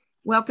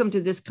Welcome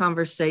to this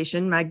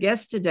conversation. My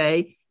guest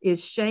today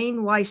is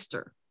Shayne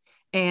Weister,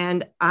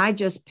 and I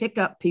just pick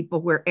up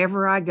people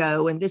wherever I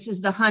go, and this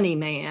is the honey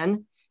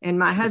man. And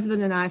my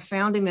husband and I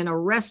found him in a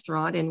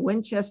restaurant in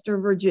Winchester,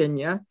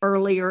 Virginia,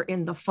 earlier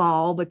in the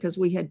fall because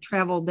we had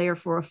traveled there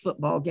for a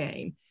football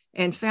game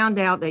and found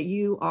out that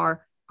you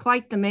are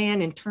quite the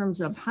man in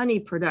terms of honey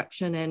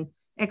production and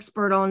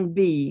expert on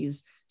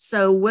bees.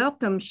 So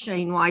welcome,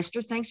 Shayne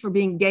Weister. Thanks for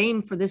being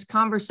game for this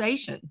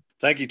conversation.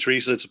 Thank you,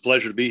 Teresa. It's a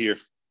pleasure to be here.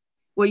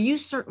 Well, you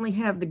certainly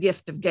have the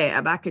gift of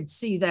gab. I could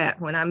see that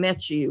when I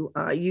met you.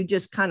 You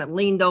just kind of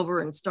leaned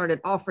over and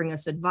started offering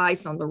us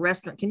advice on the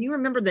restaurant. Can you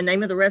remember the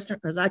name of the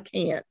restaurant? Because I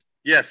can't.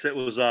 Yes, it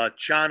was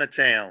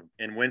Chinatown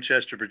in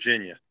Winchester,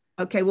 Virginia.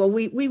 Okay, well,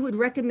 we would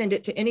recommend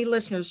it to any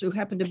listeners who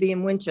happen to be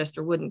in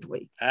Winchester, wouldn't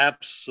we?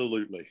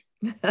 Absolutely.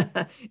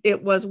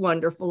 It was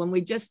wonderful. And we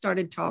just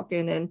started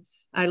talking, and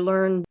I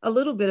learned a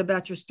little bit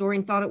about your story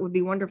and thought it would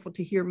be wonderful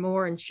to hear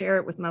more and share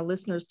it with my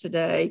listeners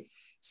today.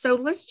 So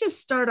let's just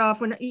start off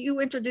when you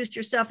introduced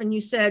yourself and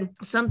you said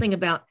something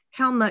about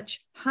how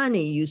much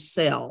honey you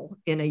sell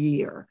in a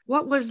year.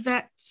 What was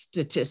that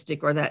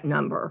statistic or that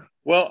number?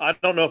 Well, I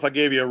don't know if I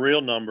gave you a real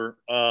number.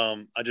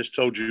 I just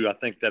told you I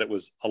think that it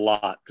was a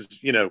lot because,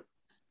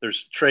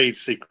 there's trade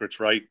secrets,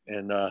 right?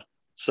 And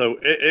so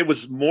it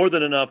was more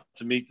than enough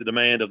to meet the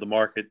demand of the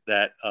market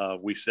that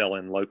we sell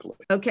in locally.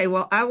 Okay,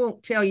 well, I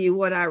won't tell you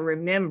what I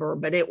remember,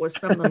 but it was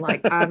something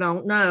like, I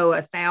don't know,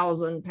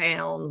 1,000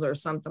 pounds or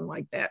something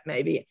like that,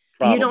 maybe.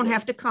 Probably. You don't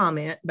have to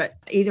comment, but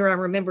either I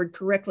remembered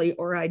correctly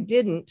or I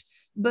didn't.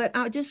 But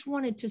I just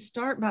wanted to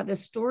start by the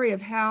story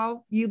of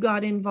how you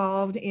got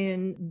involved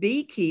in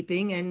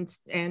beekeeping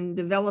and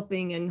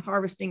developing and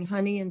harvesting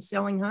honey and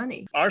selling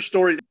honey. Our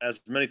story,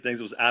 as many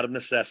things, was out of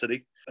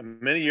necessity.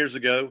 Many years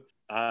ago,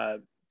 I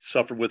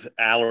suffered with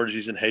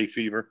allergies and hay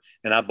fever,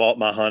 and I bought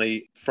my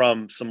honey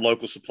from some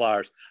local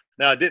suppliers.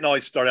 Now, it didn't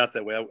always start out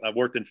that way. I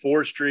worked in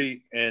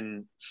forestry,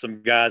 and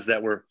some guys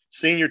that were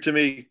senior to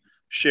me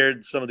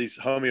shared some of these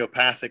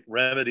homeopathic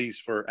remedies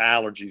for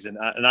allergies,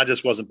 and I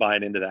just wasn't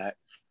buying into that.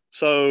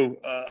 So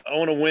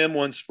on a whim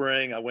one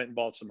spring, I went and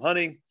bought some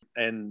honey,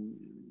 and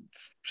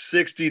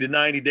 60 to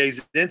 90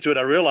 days into it,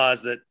 I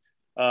realized that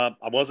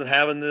I wasn't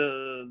having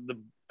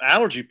the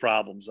allergy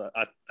problems.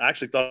 I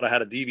actually thought I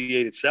had a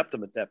deviated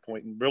septum at that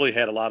point and really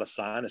had a lot of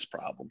sinus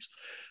problems.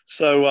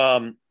 So,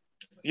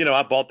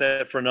 I bought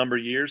that for a number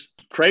of years.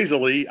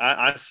 Crazily,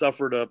 I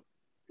suffered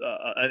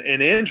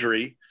an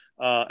injury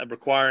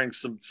requiring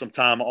some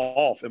time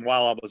off. And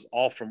while I was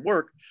off from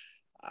work,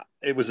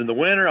 it was in the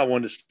winter. I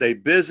wanted to stay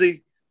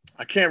busy.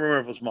 I can't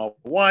remember if it was my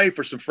wife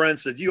or some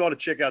friends said, you ought to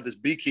check out this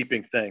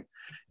beekeeping thing.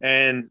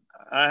 And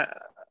I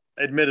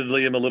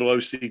admittedly am a little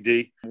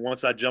OCD.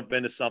 Once I jump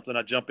into something,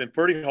 I jump in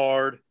pretty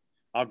hard.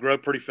 I'll grow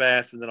pretty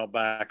fast and then I'll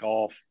back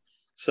off.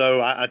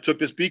 So I took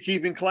this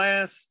beekeeping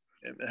class,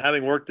 and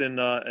having worked in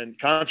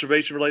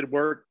conservation related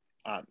work,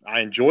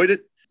 I enjoyed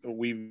it.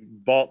 We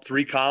bought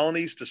 3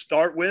 colonies to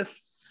start with,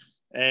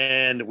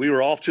 and we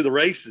were off to the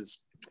races.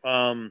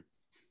 A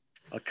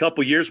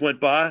couple years went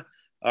by.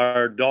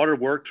 Our daughter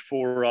worked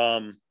for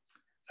a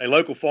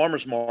local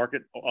farmer's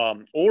market,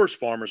 Orr's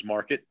Farmer's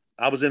Market.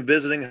 I was in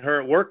visiting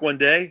her at work one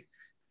day,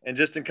 and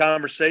just in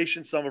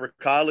conversation, some of her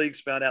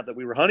colleagues found out that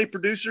we were honey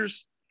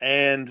producers,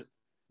 and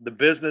the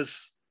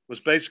business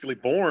was basically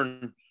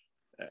born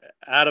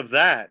out of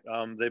that.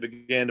 They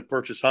began to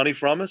purchase honey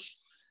from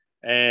us,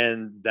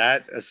 and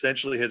that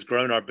essentially has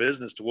grown our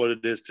business to what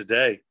it is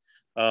today,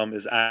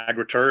 is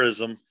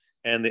agritourism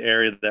and the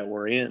area that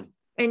we're in.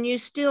 And you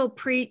still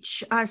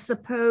preach, I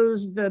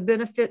suppose, the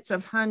benefits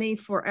of honey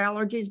for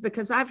allergies,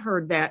 because I've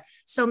heard that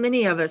so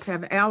many of us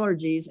have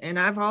allergies, and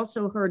I've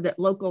also heard that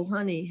local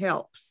honey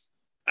helps.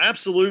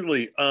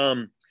 Absolutely.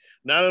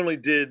 Not only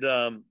did,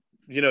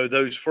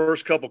 those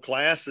first couple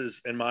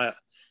classes and my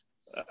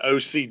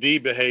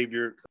OCD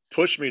behavior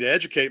push me to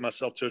educate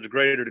myself to a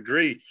greater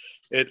degree,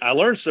 I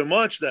learned so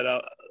much that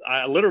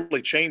I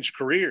literally changed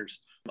careers.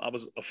 I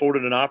was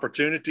afforded an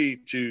opportunity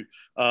to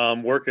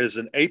work as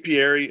an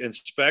apiary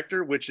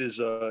inspector, which is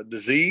a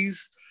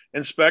disease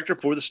inspector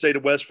for the state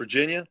of West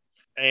Virginia,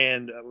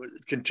 and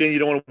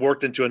continued on and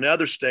worked into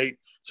another state.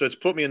 So it's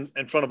put me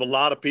in front of a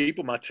lot of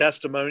people. My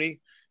testimony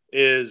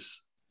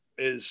is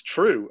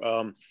true.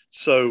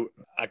 So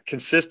I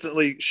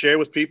consistently share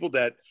with people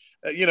that,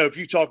 if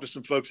you talk to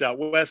some folks out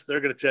west,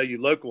 they're going to tell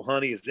you local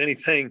honey is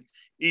anything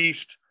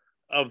east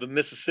of the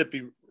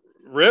Mississippi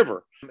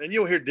River. And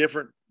you'll hear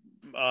different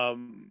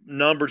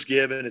numbers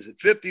given. Is it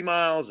 50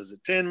 miles? Is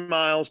it 10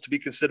 miles to be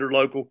considered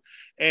local?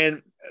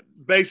 And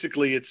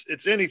basically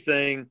it's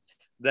anything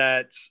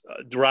that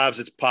derives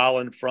its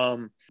pollen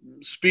from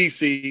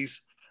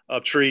species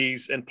of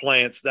trees and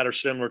plants that are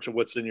similar to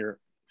what's in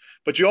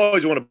but you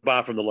always want to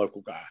buy from the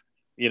local guy.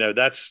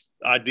 That's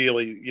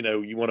ideally,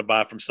 you want to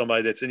buy from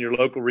somebody that's in your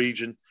local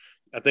region.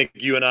 I think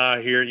you and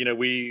I here,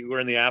 we're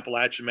in the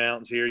Appalachian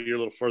Mountains here. You're a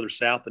little further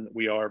south than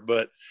we are,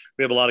 but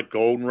we have a lot of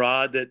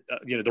goldenrod that,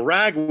 the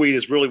ragweed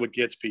is really what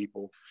gets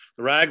people.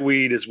 The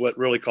ragweed is what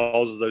really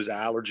causes those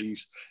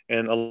allergies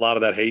and a lot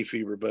of that hay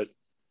fever. But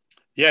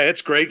Yeah,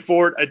 it's great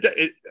for it.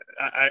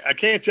 I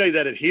can't tell you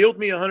that it healed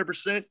me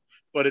 100%,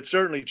 but it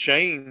certainly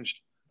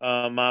changed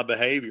my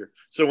behavior.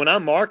 So when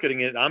I'm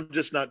marketing it, I'm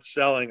just not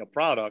selling a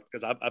product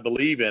because I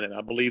believe in it.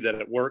 I believe that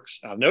it works.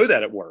 I know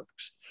that it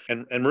works.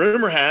 And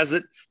rumor has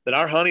it that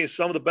our honey is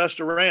some of the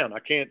best around. I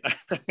can't,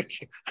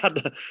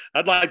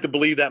 I'd like to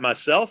believe that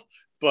myself,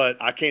 but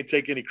I can't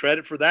take any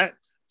credit for that.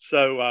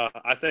 So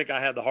I think I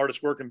have the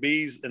hardest working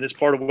bees in this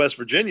part of West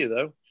Virginia,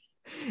 though.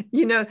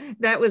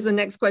 That was the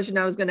next question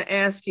I was going to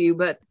ask you,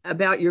 but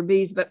about your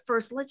bees. But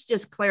first, let's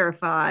just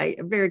clarify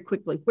very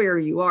quickly where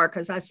you are,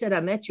 because I said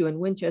I met you in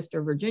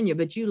Winchester, Virginia,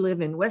 but you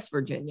live in West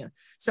Virginia.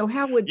 So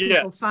how would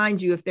people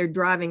find you if they're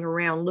driving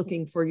around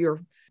looking for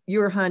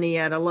your honey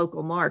at a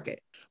local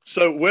market?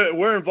 So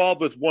we're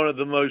involved with one of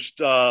the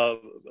most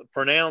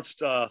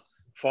pronounced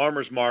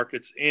farmers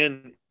markets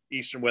in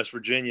Eastern West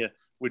Virginia,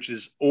 which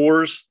is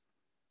ORRS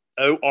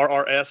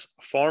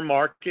Farm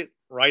Market,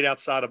 right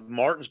outside of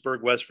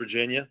Martinsburg, West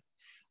Virginia.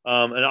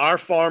 And our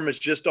farm is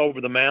just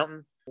over the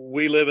mountain.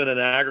 We live in an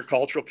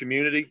agricultural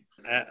community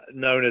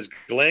known as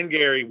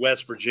Glengarry,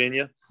 West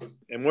Virginia.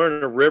 And we're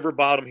in a river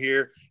bottom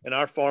here. And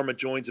our farm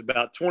adjoins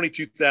about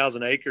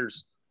 22,000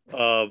 acres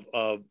of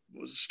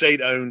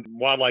state-owned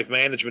wildlife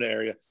management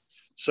area.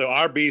 So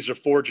our bees are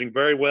foraging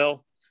very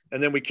well.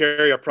 And then we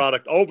carry our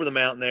product over the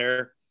mountain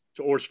there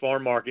to Orr's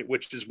Farm Market,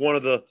 which is one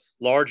of the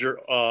larger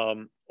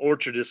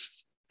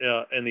orchardists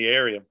in the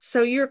area.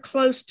 So you're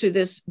close to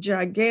this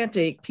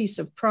gigantic piece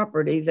of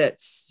property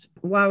that's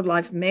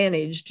wildlife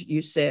managed,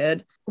 you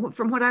said.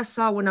 From what I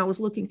saw when I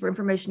was looking for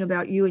information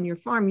about you and your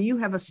farm, you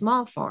have a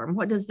small farm.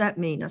 What does that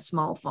mean, a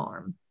small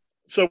farm?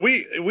 So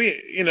we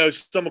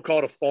some will call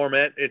it a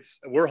farmette.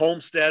 We're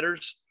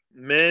homesteaders.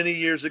 Many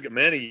years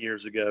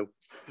ago,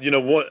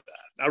 what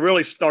I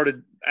really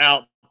started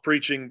out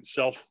preaching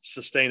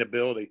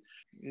self-sustainability.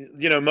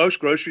 Most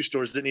grocery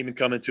stores didn't even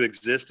come into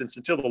existence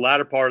until the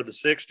latter part of the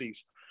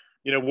 60s.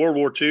 World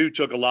War II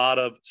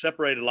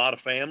separated a lot of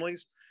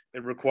families.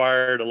 It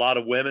required a lot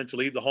of women to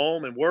leave the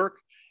home and work.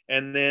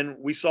 And then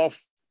we saw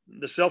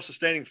the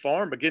self-sustaining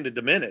farm begin to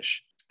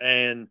diminish,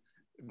 and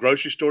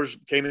grocery stores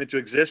came into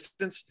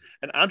existence.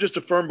 And I'm just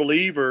a firm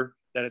believer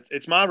that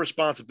it's my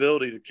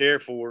responsibility to care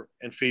for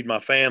and feed my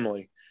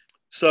family.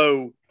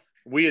 So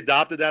we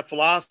adopted that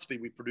philosophy.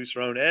 We produce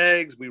our own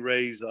eggs. We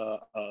raise a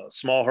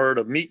small herd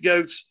of meat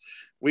goats.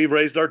 We've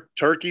raised our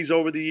turkeys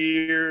over the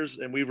years,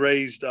 and we've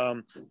raised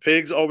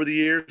pigs over the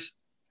years.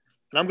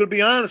 And I'm going to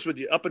be honest with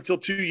you, up until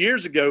 2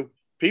 years ago,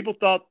 people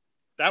thought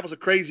that was a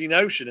crazy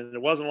notion and there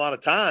wasn't a lot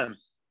of time.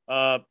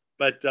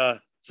 But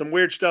some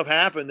weird stuff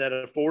happened that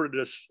afforded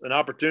us an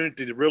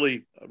opportunity to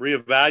really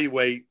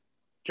reevaluate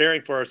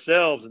caring for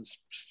ourselves and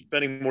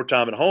spending more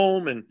time at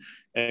home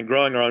and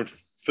growing our own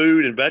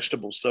food and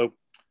vegetables. So,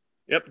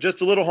 yep,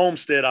 just a little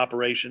homestead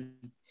operation.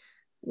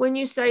 When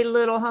you say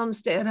little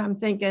homestead, I'm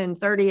thinking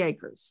 30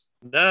 acres.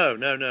 No.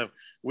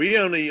 We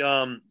only,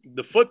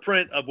 the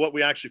footprint of what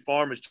we actually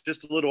farm is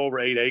just a little over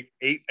eight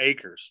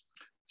acres.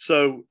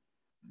 So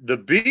the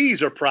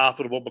bees are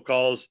profitable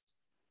because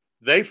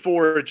they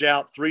forage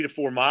out 3 to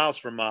 4 miles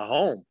from my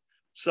home.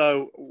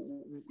 So,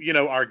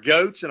 our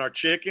goats and our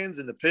chickens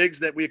and the pigs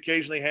that we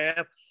occasionally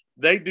have,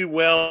 they do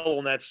well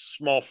on that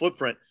small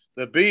footprint.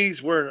 The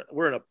bees, we're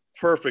in a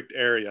perfect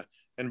area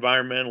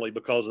environmentally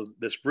because of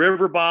this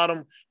river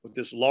bottom with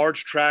this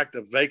large tract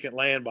of vacant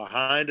land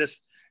behind us.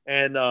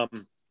 And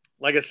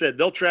like I said,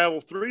 they'll travel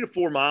 3 to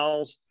 4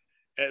 miles.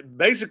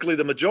 Basically,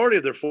 the majority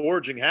of their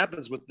foraging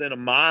happens within a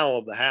mile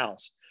of the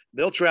house.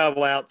 They'll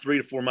travel out 3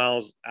 to 4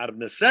 miles out of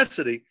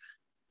necessity.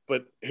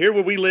 But here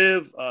where we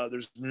live,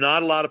 there's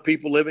not a lot of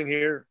people living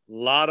here, a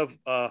lot of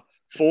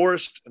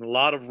forest and a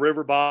lot of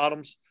river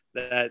bottoms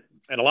and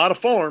a lot of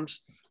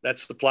farms that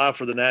supply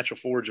for the natural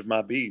forage of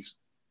my bees.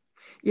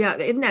 Yeah,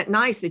 isn't that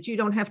nice that you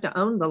don't have to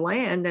own the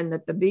land and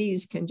that the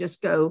bees can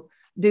just go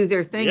do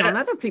their thing on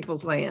other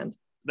people's land?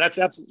 That's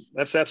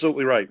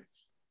absolutely right.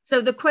 So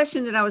the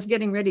question that I was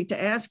getting ready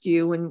to ask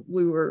you when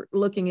we were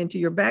looking into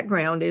your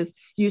background is,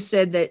 you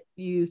said that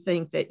you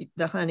think that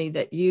the honey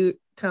that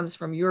comes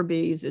from your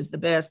bees is the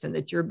best and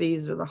that your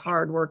bees are the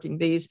hardworking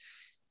bees.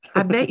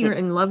 I bet you're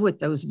in love with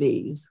those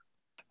bees.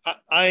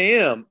 I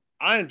am.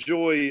 I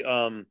enjoy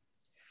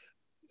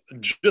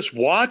just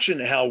watching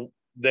how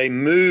they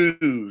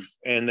move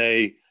and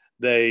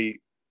they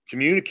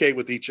communicate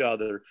with each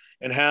other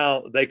and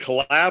how they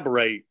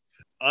collaborate,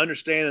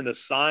 understanding the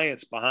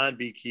science behind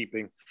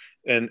beekeeping.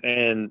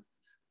 And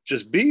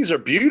just bees are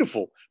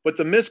beautiful, but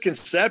the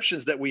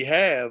misconceptions that we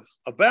have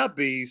about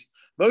bees,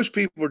 most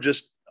people are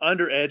just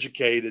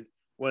undereducated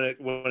when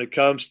it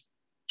comes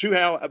to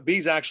how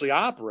bees actually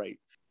operate.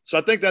 So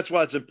I think that's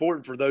why it's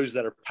important for those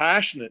that are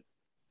passionate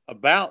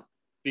about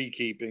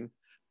beekeeping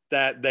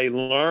that they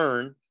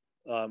learn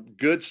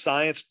good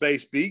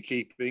science-based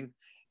beekeeping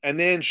and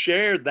then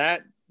share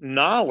that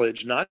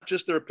knowledge, not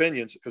just their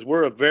opinions, because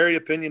we're a very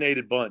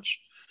opinionated bunch.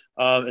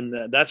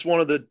 And that's one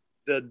of the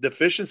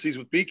deficiencies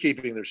with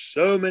beekeeping. There's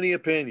so many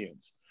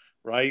opinions,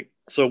 right?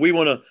 So we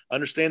want to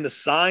understand the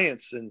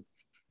science and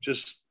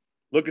just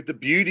look at the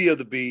beauty of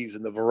the bees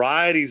and the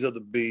varieties of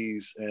the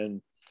bees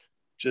and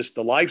just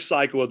the life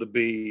cycle of the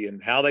bee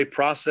and how they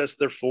process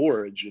their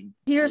forage. And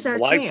here's the our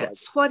life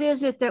chance. cycle. What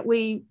is it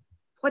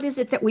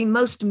that we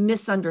most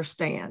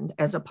misunderstand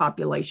as a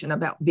population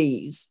about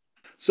bees?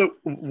 So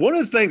one of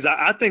the things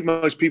I think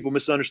most people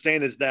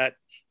misunderstand is that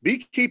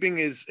beekeeping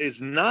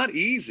is not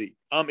easy.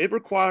 It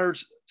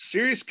requires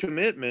serious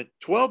commitment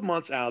 12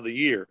 months out of the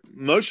year.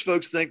 Most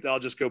folks think that I'll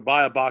just go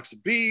buy a box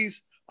of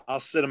bees, I'll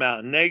sit them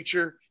out in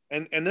nature,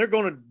 and they're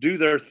going to do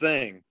their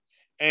thing.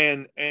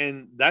 And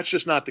that's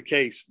just not the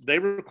case. They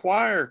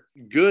require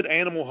good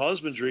animal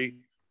husbandry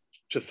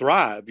to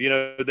thrive.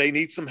 They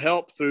need some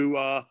help through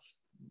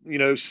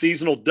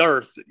seasonal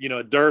dearth.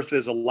 Dearth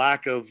is a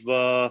lack of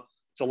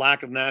it's a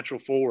lack of natural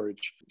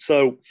forage.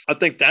 So I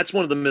think that's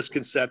one of the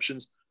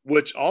misconceptions,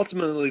 which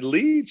ultimately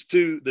leads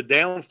to the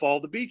downfall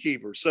of the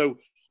beekeeper. So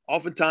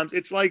oftentimes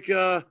it's like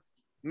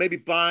maybe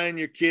buying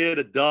your kid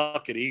a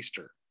duck at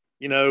Easter.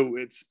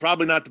 It's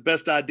probably not the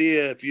best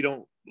idea if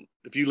you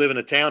live in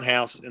a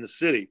townhouse in the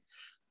city.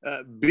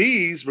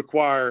 Bees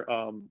require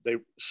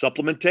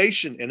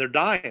supplementation in their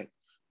diet.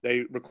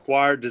 They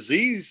require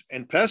disease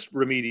and pest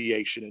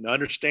remediation and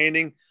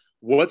understanding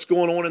what's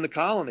going on in the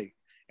colony.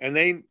 And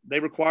they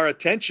require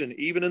attention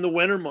even in the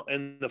winter,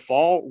 in the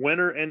fall,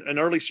 winter, and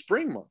early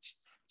spring months.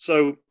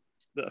 So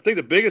I think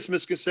the biggest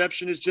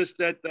misconception is just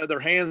that they're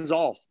hands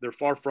off. They're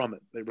far from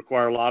it. They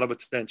require a lot of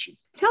attention.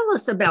 Tell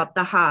us about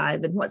the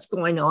hive and what's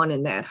going on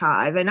in that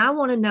hive. And I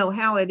want to know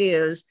how it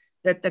is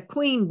that the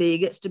queen bee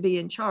gets to be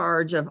in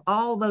charge of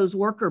all those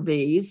worker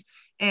bees.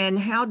 And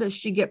how does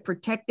she get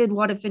protected?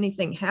 What, if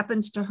anything,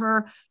 happens to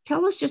her?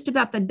 Tell us just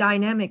about the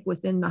dynamic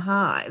within the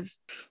hive.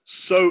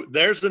 So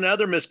there's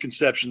another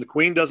misconception. The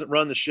queen doesn't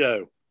run the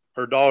show.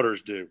 Her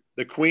daughters do.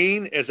 The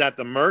queen is at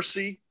the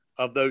mercy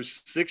of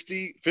those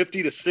 50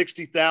 to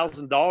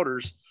 60,000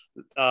 daughters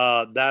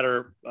that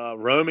are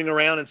roaming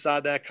around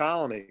inside that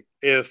colony.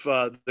 If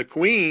the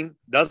queen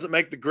doesn't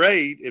make the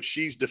grade, if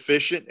she's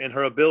deficient in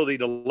her ability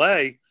to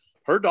lay,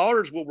 her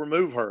daughters will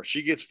remove her.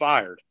 She gets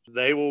fired.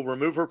 They will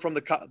remove her from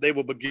they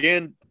will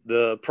begin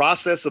the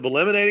process of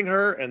eliminating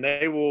her, and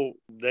they will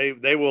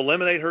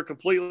eliminate her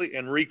completely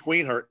and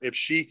requeen her.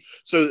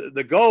 So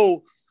the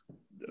goal,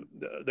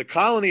 the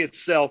colony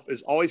itself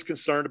is always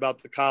concerned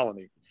about the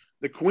colony.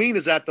 The queen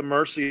is at the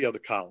mercy of the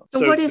colony.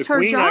 So what is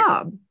her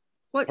job?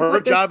 Her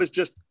job is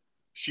just,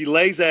 she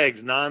lays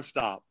eggs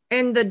nonstop.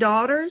 And the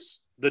daughters?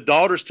 The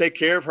daughters take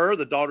care of her.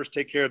 The daughters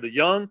take care of the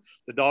young.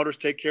 The daughters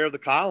take care of the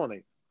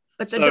colony.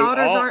 But the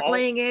daughters aren't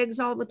laying eggs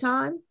all the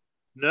time?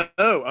 No,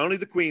 only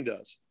the queen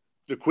does.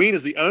 The queen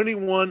is the only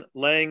one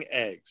laying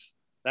eggs.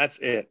 That's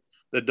it.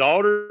 The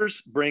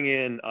daughters bring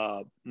in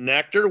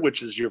nectar,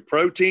 which is your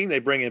protein. They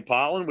bring in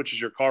pollen, which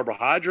is your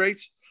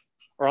carbohydrates.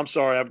 Or I'm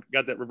sorry, I've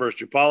got that reversed.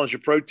 Your pollen is your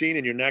protein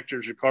and your nectar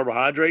is your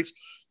carbohydrates.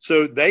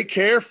 So they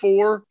care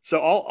for, so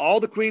all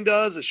the queen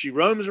does is she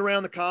roams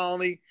around the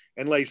colony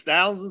and lays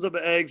thousands of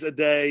eggs a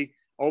day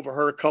over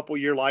her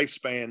couple-year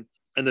lifespan.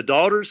 And the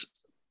daughters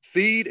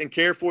feed and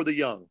care for the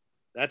young.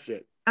 That's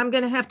it. I'm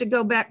going to have to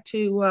go back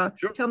to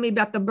Sure. Tell me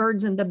about the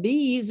birds and the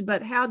bees,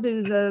 but how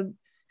do the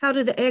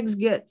eggs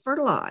get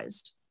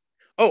fertilized?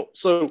 Oh,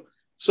 so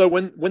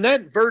when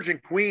that virgin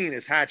queen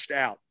is hatched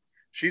out,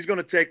 she's going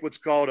to take what's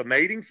called a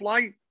mating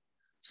flight.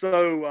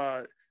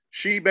 So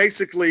she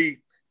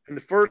basically, in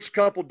the first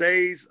couple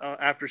days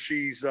after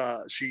she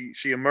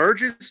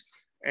emerges,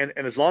 and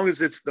as long as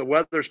the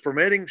weather's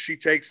permitting, she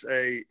takes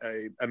a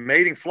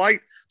mating flight.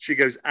 She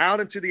goes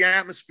out into the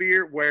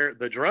atmosphere where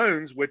the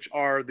drones, which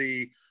are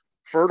the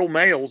fertile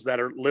males that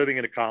are living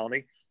in a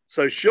colony.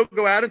 So she'll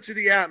go out into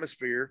the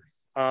atmosphere,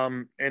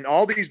 and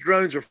all these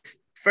drones are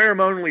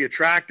pheromonally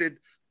attracted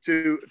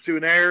to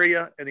an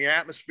area in the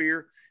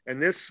atmosphere. And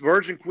this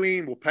virgin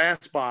queen will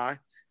pass by,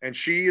 and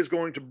she is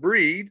going to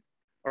breed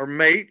or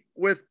mate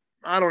with,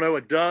 I don't know,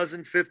 a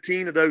dozen,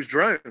 15 of those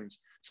drones.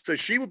 So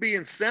she will be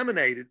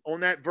inseminated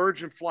on that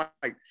virgin flight.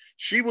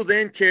 She will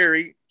then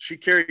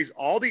carries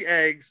all the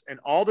eggs and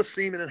all the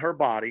semen in her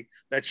body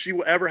that she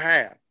will ever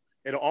have.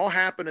 It'll all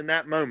happen in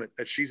that moment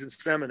that she's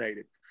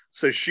inseminated.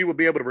 So she will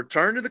be able to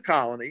return to the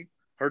colony.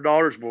 Her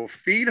daughters will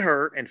feed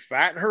her and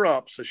fatten her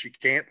up so she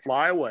can't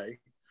fly away.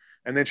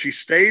 And then she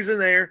stays in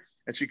there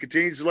and she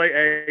continues to lay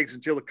eggs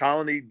until the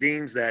colony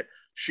deems that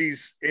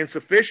she's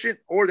insufficient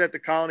or that the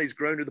colony's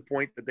grown to the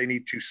point that they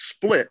need to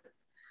split,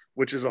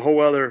 which is a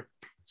whole other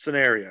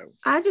scenario.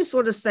 I just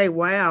want to say,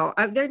 wow,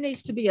 there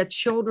needs to be a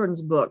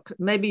children's book,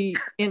 maybe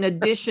in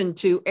addition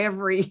to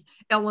every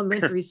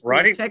elementary school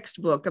Right?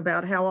 textbook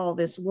about how all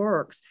this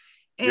works.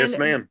 And Yes,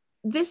 ma'am.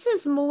 this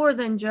is more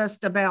than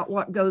just about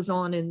what goes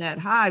on in that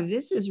hive.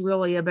 This is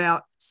really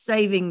about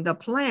saving the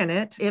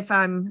planet, if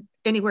I'm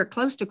anywhere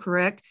close to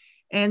correct,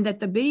 and that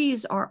the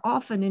bees are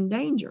often in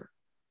danger.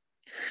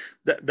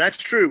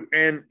 That's true.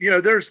 And,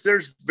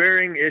 there's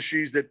varying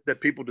issues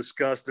that people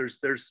discuss.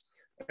 There's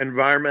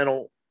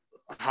environmental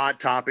hot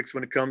topics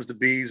when it comes to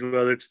bees,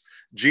 whether it's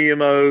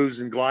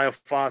GMOs and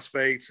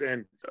glyphosates.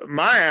 And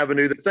my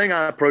avenue, the thing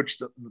I approach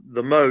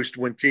the most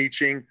when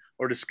teaching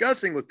or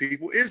discussing with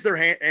people is their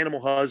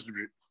animal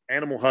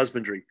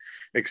husbandry,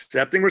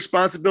 accepting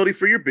responsibility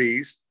for your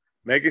bees,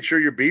 making sure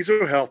your bees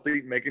are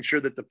healthy, making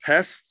sure that the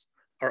pests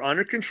are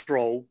under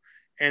control,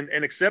 and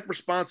accept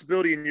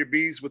responsibility in your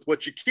bees with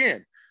what you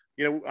can.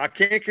 I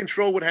can't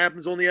control what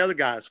happens on the other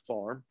guy's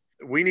farm.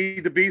 We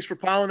need the bees for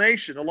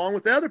pollination along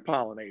with other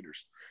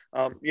pollinators.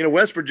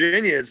 West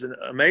Virginia is an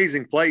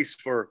amazing place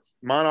for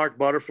monarch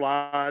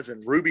butterflies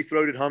and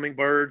ruby-throated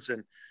hummingbirds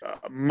and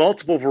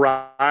multiple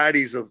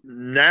varieties of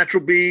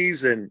natural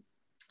bees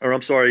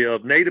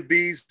of native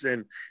bees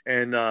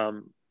and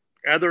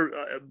other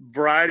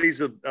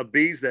varieties of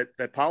bees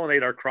that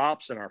pollinate our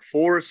crops and our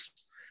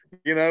forests.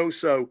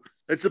 So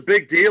it's a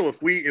big deal.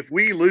 If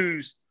we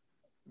lose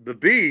the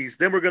bees,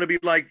 then we're going to be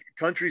like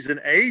countries in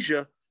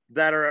Asia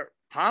that are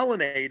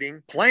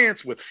pollinating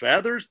plants with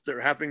feathers. They're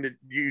having to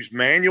use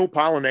manual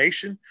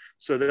pollination.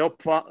 So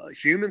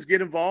humans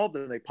get involved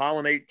and they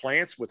pollinate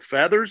plants with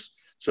feathers.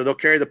 So they'll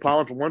carry the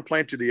pollen from one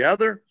plant to the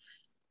other.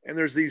 And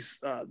there's these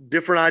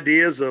different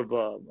ideas of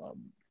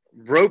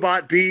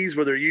robot bees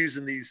where they're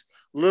using these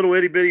little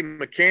itty bitty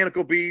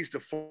mechanical bees to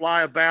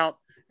fly about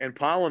and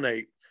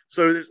pollinate.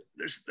 So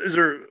those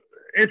are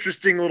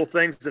interesting little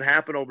things that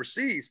happen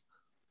overseas.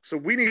 So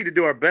we need to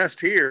do our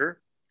best here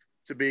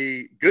to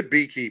be good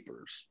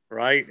beekeepers,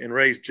 right? And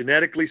raise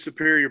genetically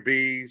superior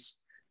bees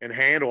and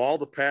handle all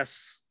the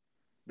pests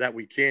that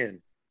we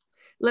can.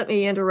 Let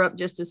me interrupt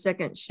just a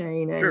second,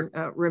 Shayne, and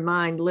Sure.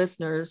 Remind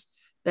listeners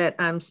that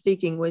I'm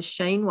speaking with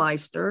Shayne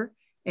Weister,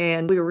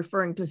 and we were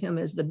referring to him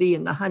as the bee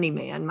and the honey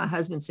man. My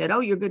husband said, "Oh,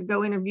 you're going to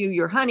go interview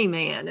your honey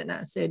man." And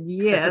I said,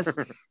 yes.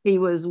 He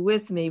was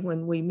with me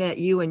when we met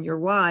you and your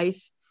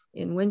wife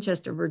in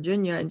Winchester,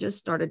 Virginia, and just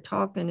started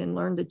talking and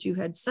learned that you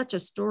had such a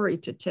story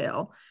to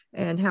tell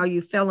and how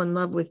you fell in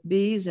love with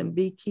bees and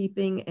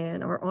beekeeping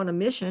and are on a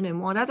mission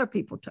and want other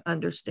people to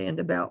understand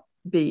about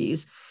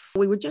bees.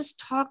 We were just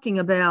talking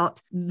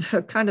about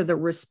the kind of the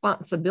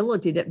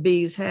responsibility that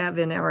bees have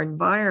in our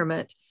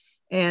environment.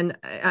 And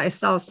I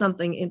saw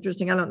something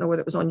interesting. I don't know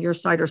whether it was on your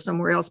site or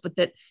somewhere else, but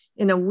that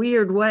in a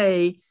weird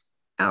way,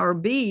 our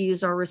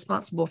bees are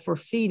responsible for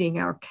feeding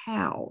our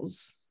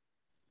cows.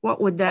 What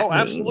would that mean? Oh,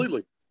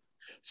 absolutely.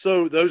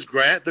 So those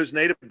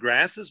native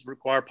grasses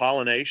require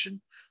pollination.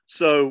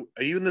 So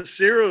even the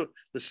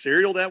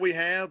cereal that we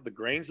have, the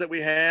grains that we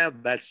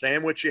have, that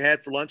sandwich you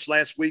had for lunch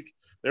last week,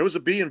 there was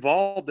a bee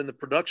involved in the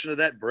production of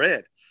that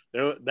bread.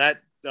 That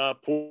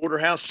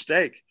porterhouse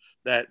steak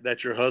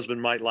that your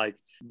husband might like.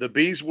 The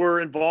bees were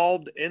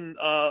involved in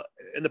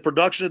the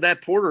production of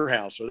that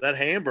porterhouse or that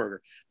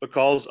hamburger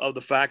because of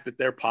the fact that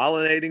they're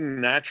pollinating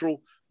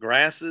natural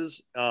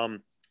grasses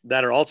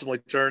that are ultimately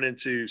turned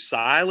into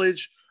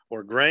silage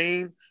or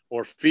grain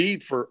or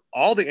feed for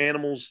all the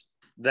animals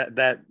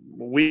that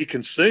we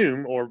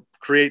consume or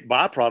create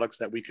byproducts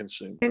that we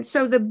consume. And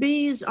so the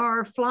bees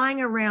are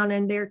flying around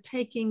and they're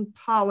taking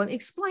pollen.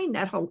 Explain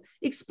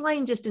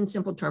just in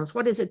simple terms,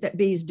 what is it that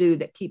bees do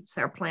that keeps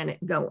our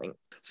planet going?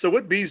 So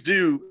what bees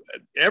do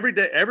every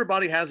day,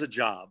 everybody has a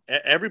job.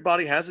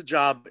 Everybody has a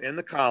job in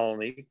the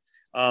colony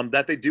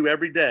that they do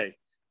every day.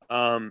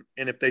 And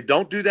if they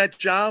don't do that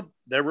job,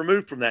 they're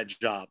removed from that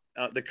job.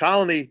 The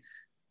colony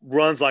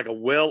runs like a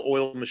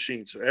well-oiled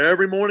machine. So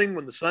every morning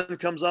when the sun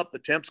comes up, the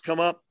temps come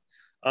up.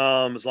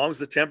 As long as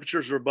the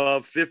temperatures are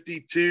above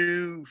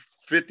 52,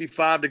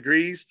 55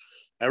 degrees,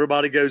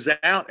 everybody goes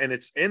out, and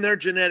it's in their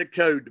genetic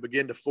code to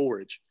begin to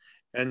forage.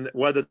 And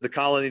whether the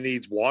colony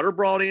needs water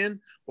brought in,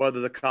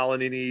 whether the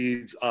colony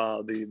needs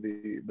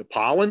the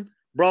pollen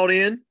brought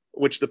in,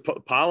 which the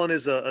pollen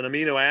is an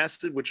amino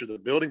acid, which are the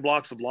building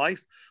blocks of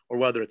life, or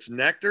whether it's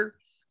nectar.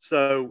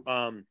 So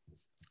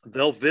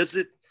they'll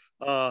visit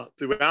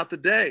throughout the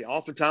day.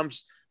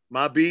 Oftentimes,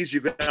 my bees,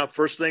 you go out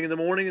first thing in the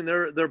morning and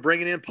they're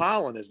bringing in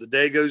pollen. As the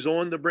day goes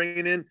on, they're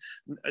bringing in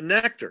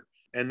nectar.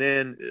 And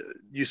then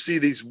you see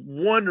these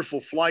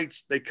wonderful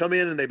flights. They come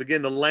in and they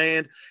begin to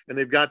land, and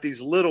they've got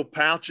these little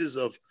pouches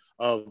of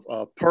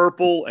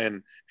purple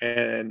and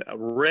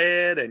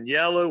red and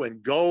yellow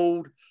and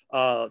gold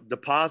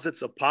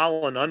deposits of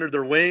pollen under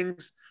their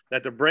wings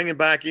that they're bringing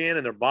back in,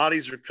 and their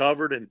bodies are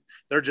covered and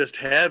they're just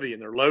heavy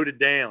and they're loaded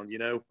down.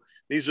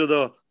 These are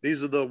the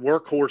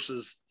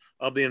workhorses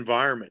of the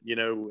environment,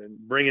 and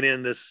bringing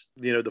in this,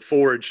 the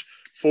forage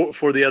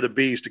for the other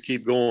bees to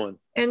keep going.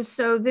 And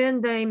so then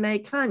they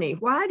make honey.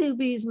 Why do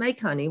bees make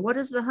honey? What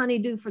does the honey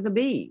do for the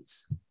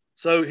bees?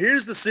 So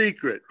here's the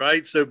secret,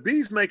 right? So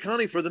bees make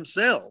honey for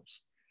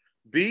themselves.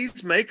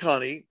 Bees make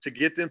honey to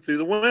get them through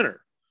the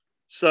winter.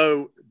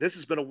 So this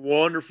has been a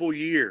wonderful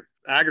year,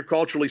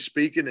 agriculturally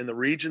speaking, in the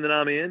region that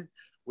I'm in.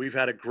 We've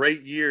had a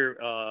great year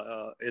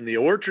in the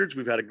orchards.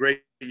 We've had a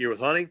great year with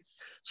honey.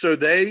 So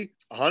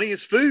honey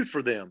is food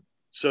for them.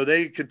 So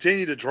they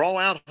continue to draw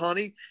out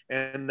honey,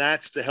 and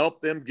that's to help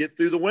them get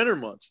through the winter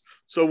months.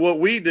 So what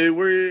we do,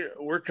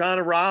 we're kind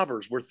of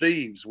robbers. We're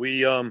thieves.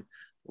 We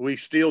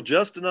steal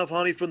just enough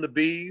honey from the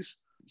bees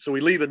So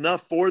we leave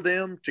enough for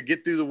them to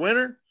get through the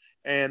winter,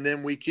 and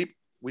then we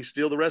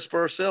steal the rest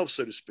for ourselves,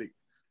 so to speak.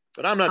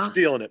 But I'm not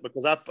stealing it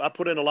because I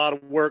put in a lot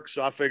of work,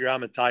 so I figure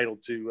I'm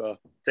entitled to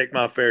take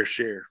my fair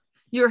share.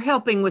 You're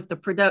helping with the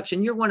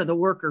production. You're one of the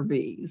worker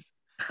bees.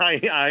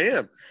 I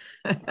am.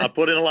 I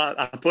put in a lot.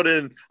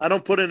 I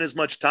don't put in as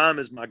much time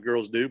as my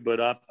girls do, but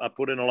I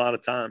put in a lot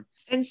of time.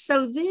 And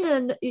so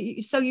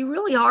you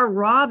really are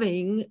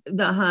robbing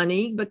the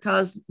honey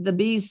because the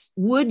bees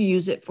would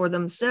use it for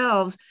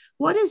themselves.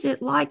 What is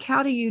it like?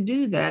 How do you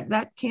do that?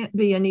 That can't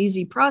be an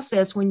easy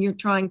process when you're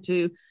trying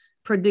to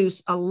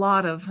produce a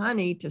lot of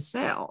honey to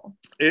sell.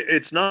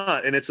 It's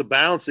not, and it's a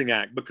balancing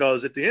act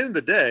because at the end of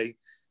the day,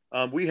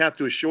 we have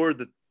to assure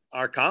that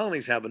our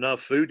colonies have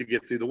enough food to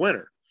get through the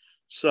winter.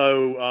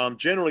 So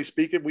generally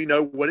speaking, we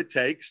know what it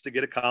takes to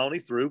get a colony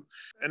through.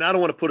 And I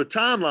don't want to put a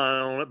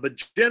timeline on it,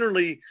 but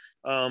generally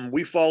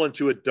we fall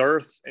into a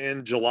dearth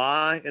in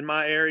July in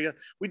my area.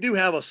 We do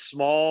have a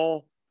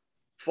small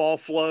fall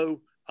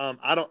flow.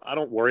 I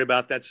don't worry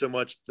about that so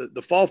much.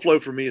 The fall flow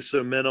for me is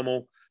so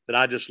minimal that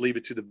I just leave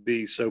it to the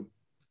bees. So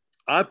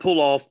I pull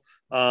off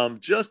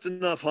just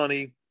enough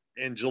honey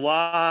in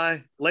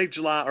July, late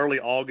July, early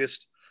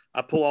August.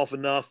 I pull off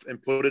enough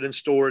and put it in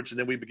storage, and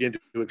then we begin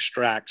to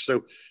extract.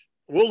 So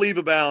we'll leave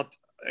about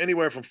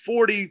anywhere from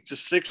 40 to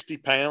 60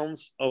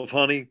 pounds of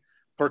honey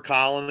per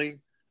colony,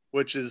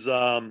 which is,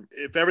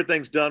 if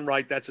everything's done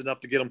right, that's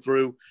enough to get them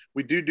through.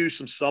 We do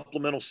some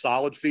supplemental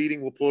solid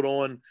feeding. We'll put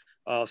on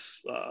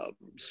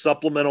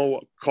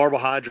supplemental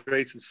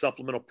carbohydrates and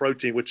supplemental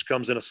protein, which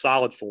comes in a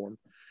solid form.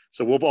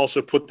 So we'll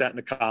also put that in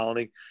the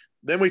colony.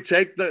 Then we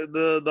take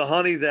the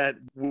honey that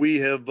we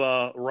have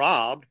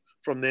robbed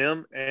from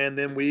them, and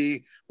then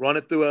we run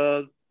it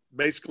through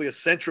basically a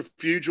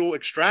centrifugal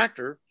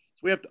extractor.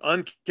 So we have to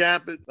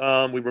uncap it.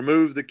 We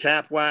remove the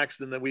cap wax,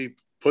 and then we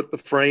put the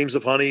frames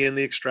of honey in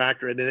the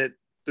extractor, and then it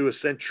through a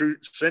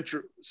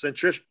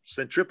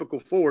centrifugal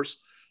force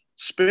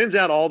spins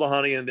out all the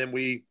honey, and then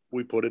we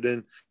put it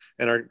in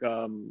our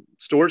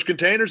storage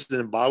containers and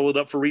then bottle it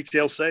up for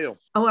retail sale.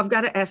 Oh, I've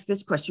got to ask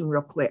this question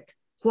real quick.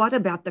 What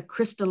about the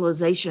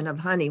crystallization of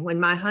honey? When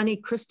my honey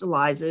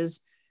crystallizes,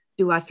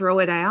 do I throw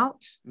it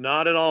out?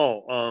 Not at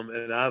all.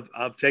 And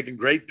I've taken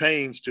great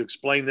pains to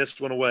explain this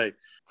one away.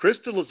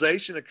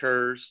 Crystallization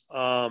occurs.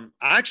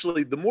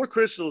 Actually, the more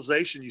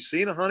crystallization you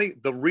see in a honey,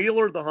 the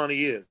realer the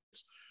honey is.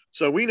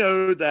 So we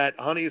know that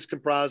honey is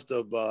comprised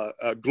of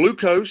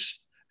glucose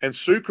and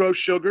sucrose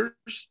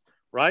sugars,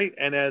 right?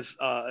 And as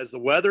the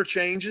weather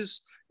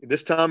changes,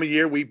 this time of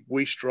year,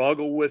 we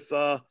struggle with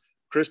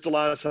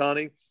crystallized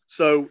honey.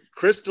 So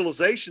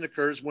crystallization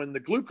occurs when the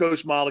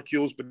glucose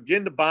molecules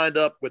begin to bind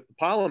up with the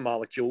pollen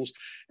molecules,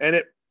 and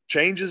it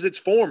changes its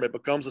form. It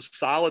becomes a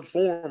solid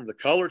form. The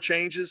color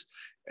changes,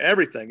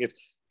 everything.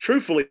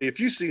 If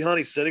you see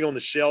honey sitting on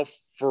the shelf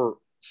for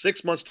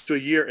 6 months to a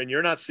year and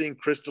you're not seeing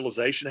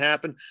crystallization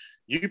happen,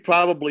 you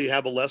probably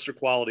have a lesser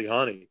quality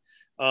honey.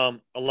 A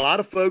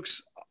lot of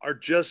folks are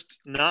just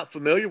not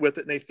familiar with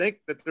it, and they think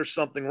that there's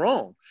something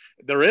wrong.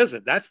 There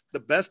isn't. That's the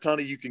best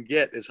honey you can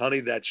get, is honey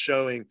that's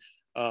showing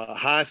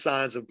high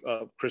signs of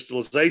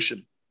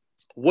crystallization.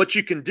 What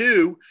you can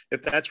do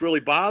if that's really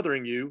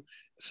bothering you,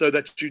 so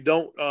that you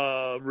don't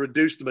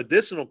reduce the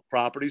medicinal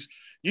properties,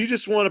 you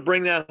just want to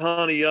bring that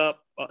honey up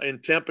in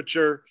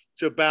temperature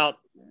to about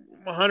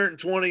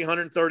 120,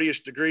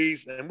 130-ish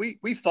degrees, and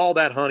we thaw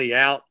that honey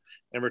out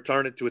and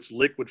return it to its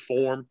liquid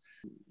form.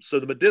 So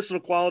the medicinal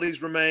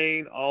qualities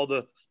remain, all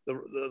the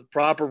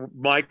proper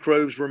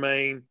microbes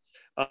remain,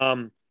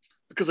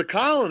 because a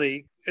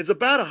colony is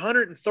about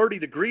 130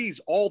 degrees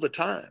all the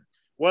time,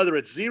 whether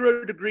it's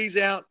 0 degrees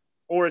out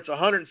or it's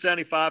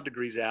 175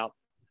 degrees out.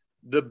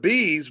 The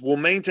bees will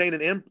maintain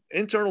an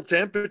internal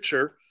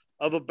temperature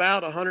of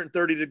about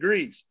 130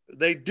 degrees.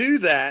 They do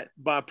that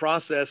by a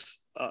process.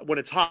 When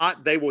it's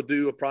hot, they will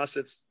do a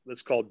process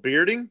that's called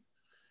bearding.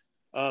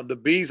 The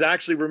bees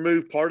actually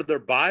remove part of their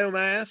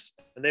biomass,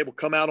 and they will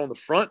come out on the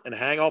front and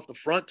hang off the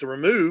front to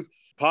remove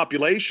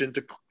population,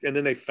 and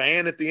then they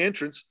fan at the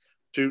entrance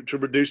to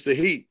reduce the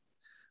heat.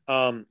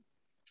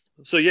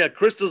 So yeah,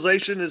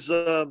 crystallization is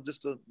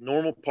just a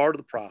normal part of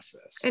the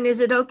process. And is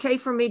it okay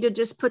for me to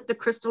just put the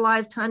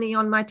crystallized honey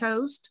on my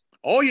toast?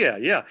 Oh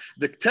yeah.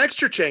 The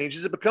texture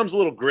changes. It becomes a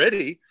little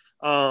gritty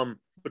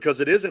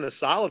because it is in a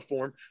solid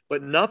form,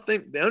 but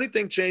the only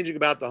thing changing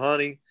about the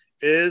honey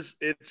is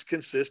its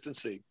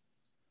consistency.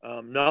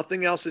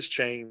 Nothing else has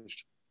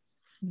changed.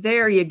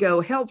 There you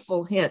go.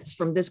 Helpful hints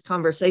from this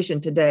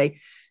conversation today.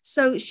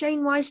 So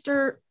Shayne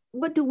Weister,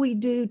 what do we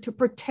do to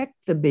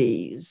protect the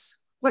bees?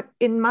 What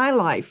in my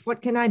life,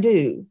 what can I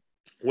do?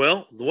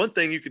 Well, the one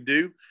thing you can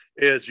do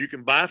is you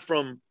can buy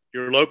from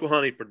your local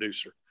honey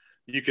producer.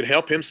 You can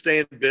help him stay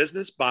in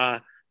business by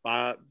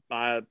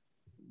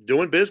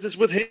doing business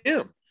with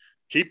him.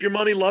 Keep your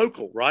money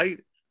local, right?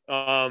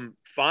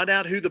 Find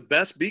out who the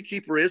best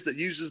beekeeper is that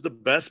uses the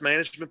best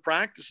management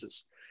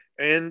practices,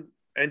 and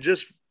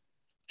just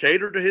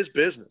cater to his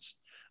business.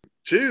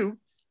 2,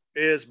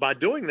 is by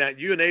doing that,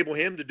 you enable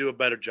him to do a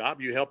better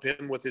job. You help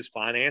him with his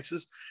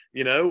finances,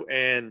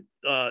 and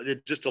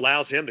it just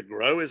allows him to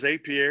grow his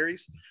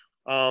apiaries,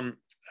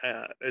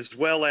 as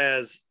well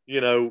as,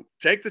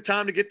 take the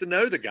time to get to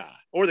know the guy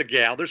or the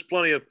gal. There's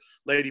plenty of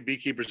lady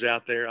beekeepers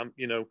out there.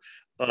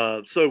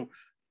 So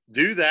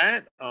do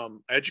that,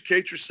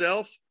 educate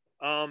yourself.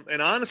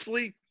 And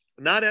honestly,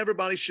 not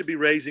everybody should be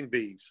raising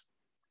bees.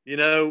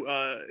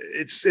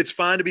 It's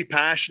fine to be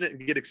passionate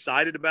and get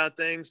excited about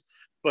things,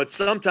 but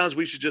sometimes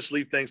we should just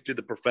leave things to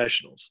the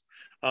professionals.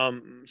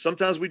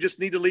 Sometimes we just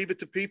need to leave it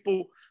to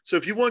people. So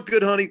if you want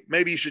good honey,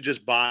 maybe you should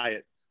just buy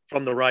it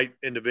from the right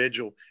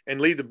individual and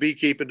leave the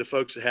beekeeping to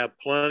folks that have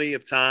plenty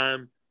of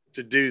time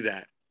to do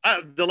that.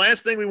 The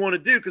last thing we want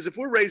to do, because if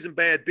we're raising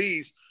bad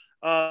bees,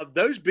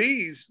 those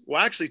bees will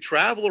actually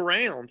travel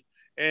around,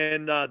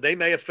 and they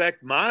may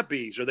affect my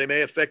bees, or they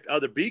may affect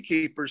other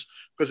beekeepers.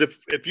 Because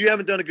if you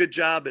haven't done a good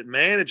job at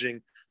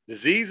managing,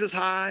 disease is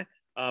high,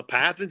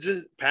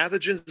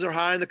 pathogens are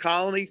high in the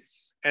colony,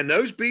 and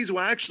those bees will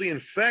actually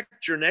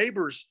infect your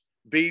neighbors'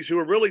 bees who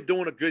are really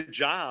doing a good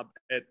job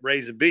at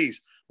raising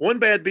bees. One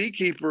bad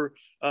beekeeper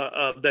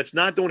that's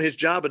not doing his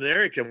job in an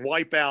area can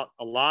wipe out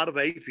a lot of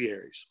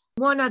apiaries.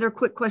 One other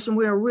quick question.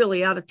 We are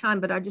really out of time,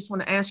 but I just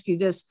want to ask you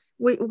this.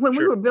 When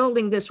we were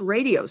building this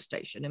radio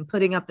station and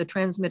putting up the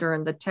transmitter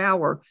and the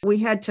tower, we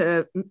had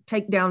to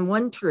take down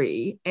one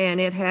tree, and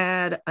it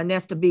had a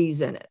nest of bees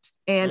in it.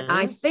 And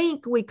I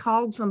think we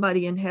called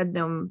somebody and had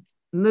them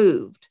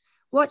moved.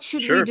 What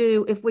should we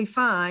do if we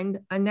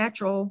find a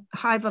natural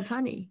hive of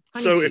honey?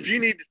 So if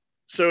you need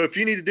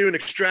to do an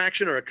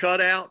extraction or a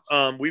cutout,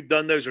 we've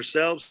done those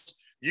ourselves.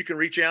 You can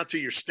reach out to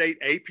your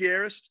state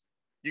apiarist.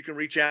 You can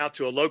reach out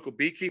to a local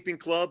beekeeping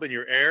club in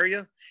your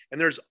area.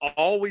 And there's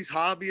always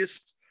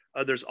hobbyists.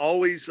 There's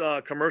always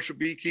commercial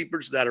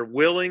beekeepers that are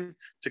willing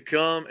to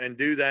come and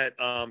do that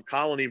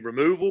colony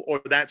removal or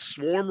that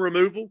swarm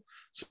removal.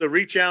 So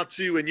reach out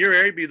to, in your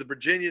area, be the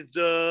Virginia,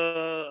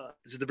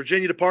 is it the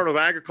Virginia Department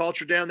of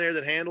Agriculture down there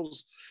that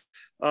handles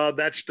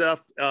that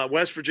stuff?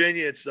 West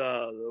Virginia, it's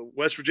the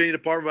West Virginia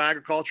Department of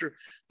Agriculture.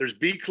 There's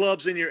bee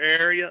clubs in your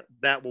area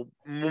that will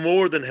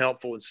more than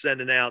helpful in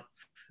sending out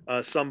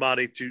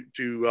somebody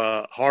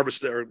to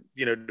harvest or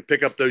to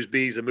pick up those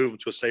bees and move them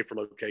to a safer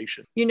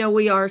location.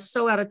 We are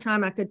so out of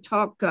time. I could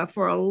talk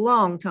for a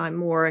long time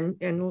more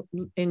and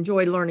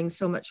enjoy learning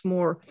so much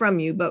more from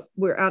you, but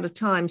we're out of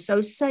time.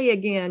 So say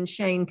again,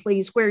 Shayne,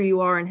 please, where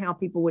you are and how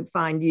people would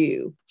find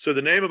you. So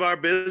the name of our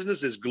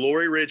business is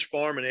Glory Ridge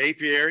Farm and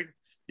Apiary.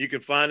 You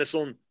can find us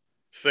on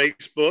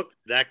Facebook.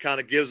 That kind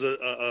of gives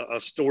a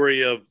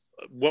story of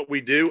what we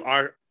do.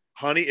 Our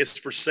honey is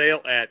for sale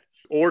at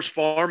Orr's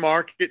Farm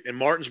Market in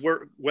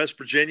Martinsburg, West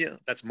Virginia.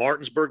 That's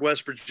Martinsburg,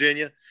 West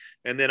Virginia.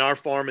 And then our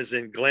farm is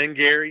in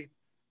Glengarry,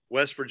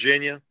 West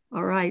Virginia.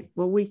 All right.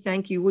 Well, we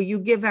thank you. Will you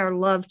give our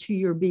love to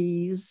your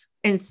bees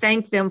and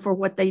thank them for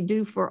what they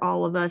do for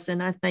all of us?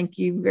 And I thank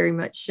you very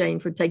much, Shayne,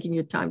 for taking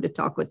your time to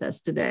talk with us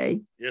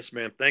today. Yes,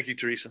 ma'am. Thank you,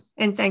 Teresa.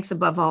 And thanks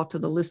above all to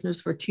the listeners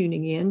for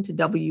tuning in to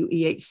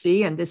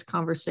WEHC and this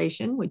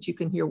conversation, which you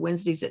can hear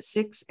Wednesdays at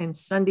 6 and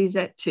Sundays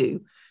at 2.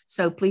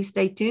 So please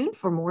stay tuned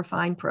for more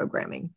fine programming.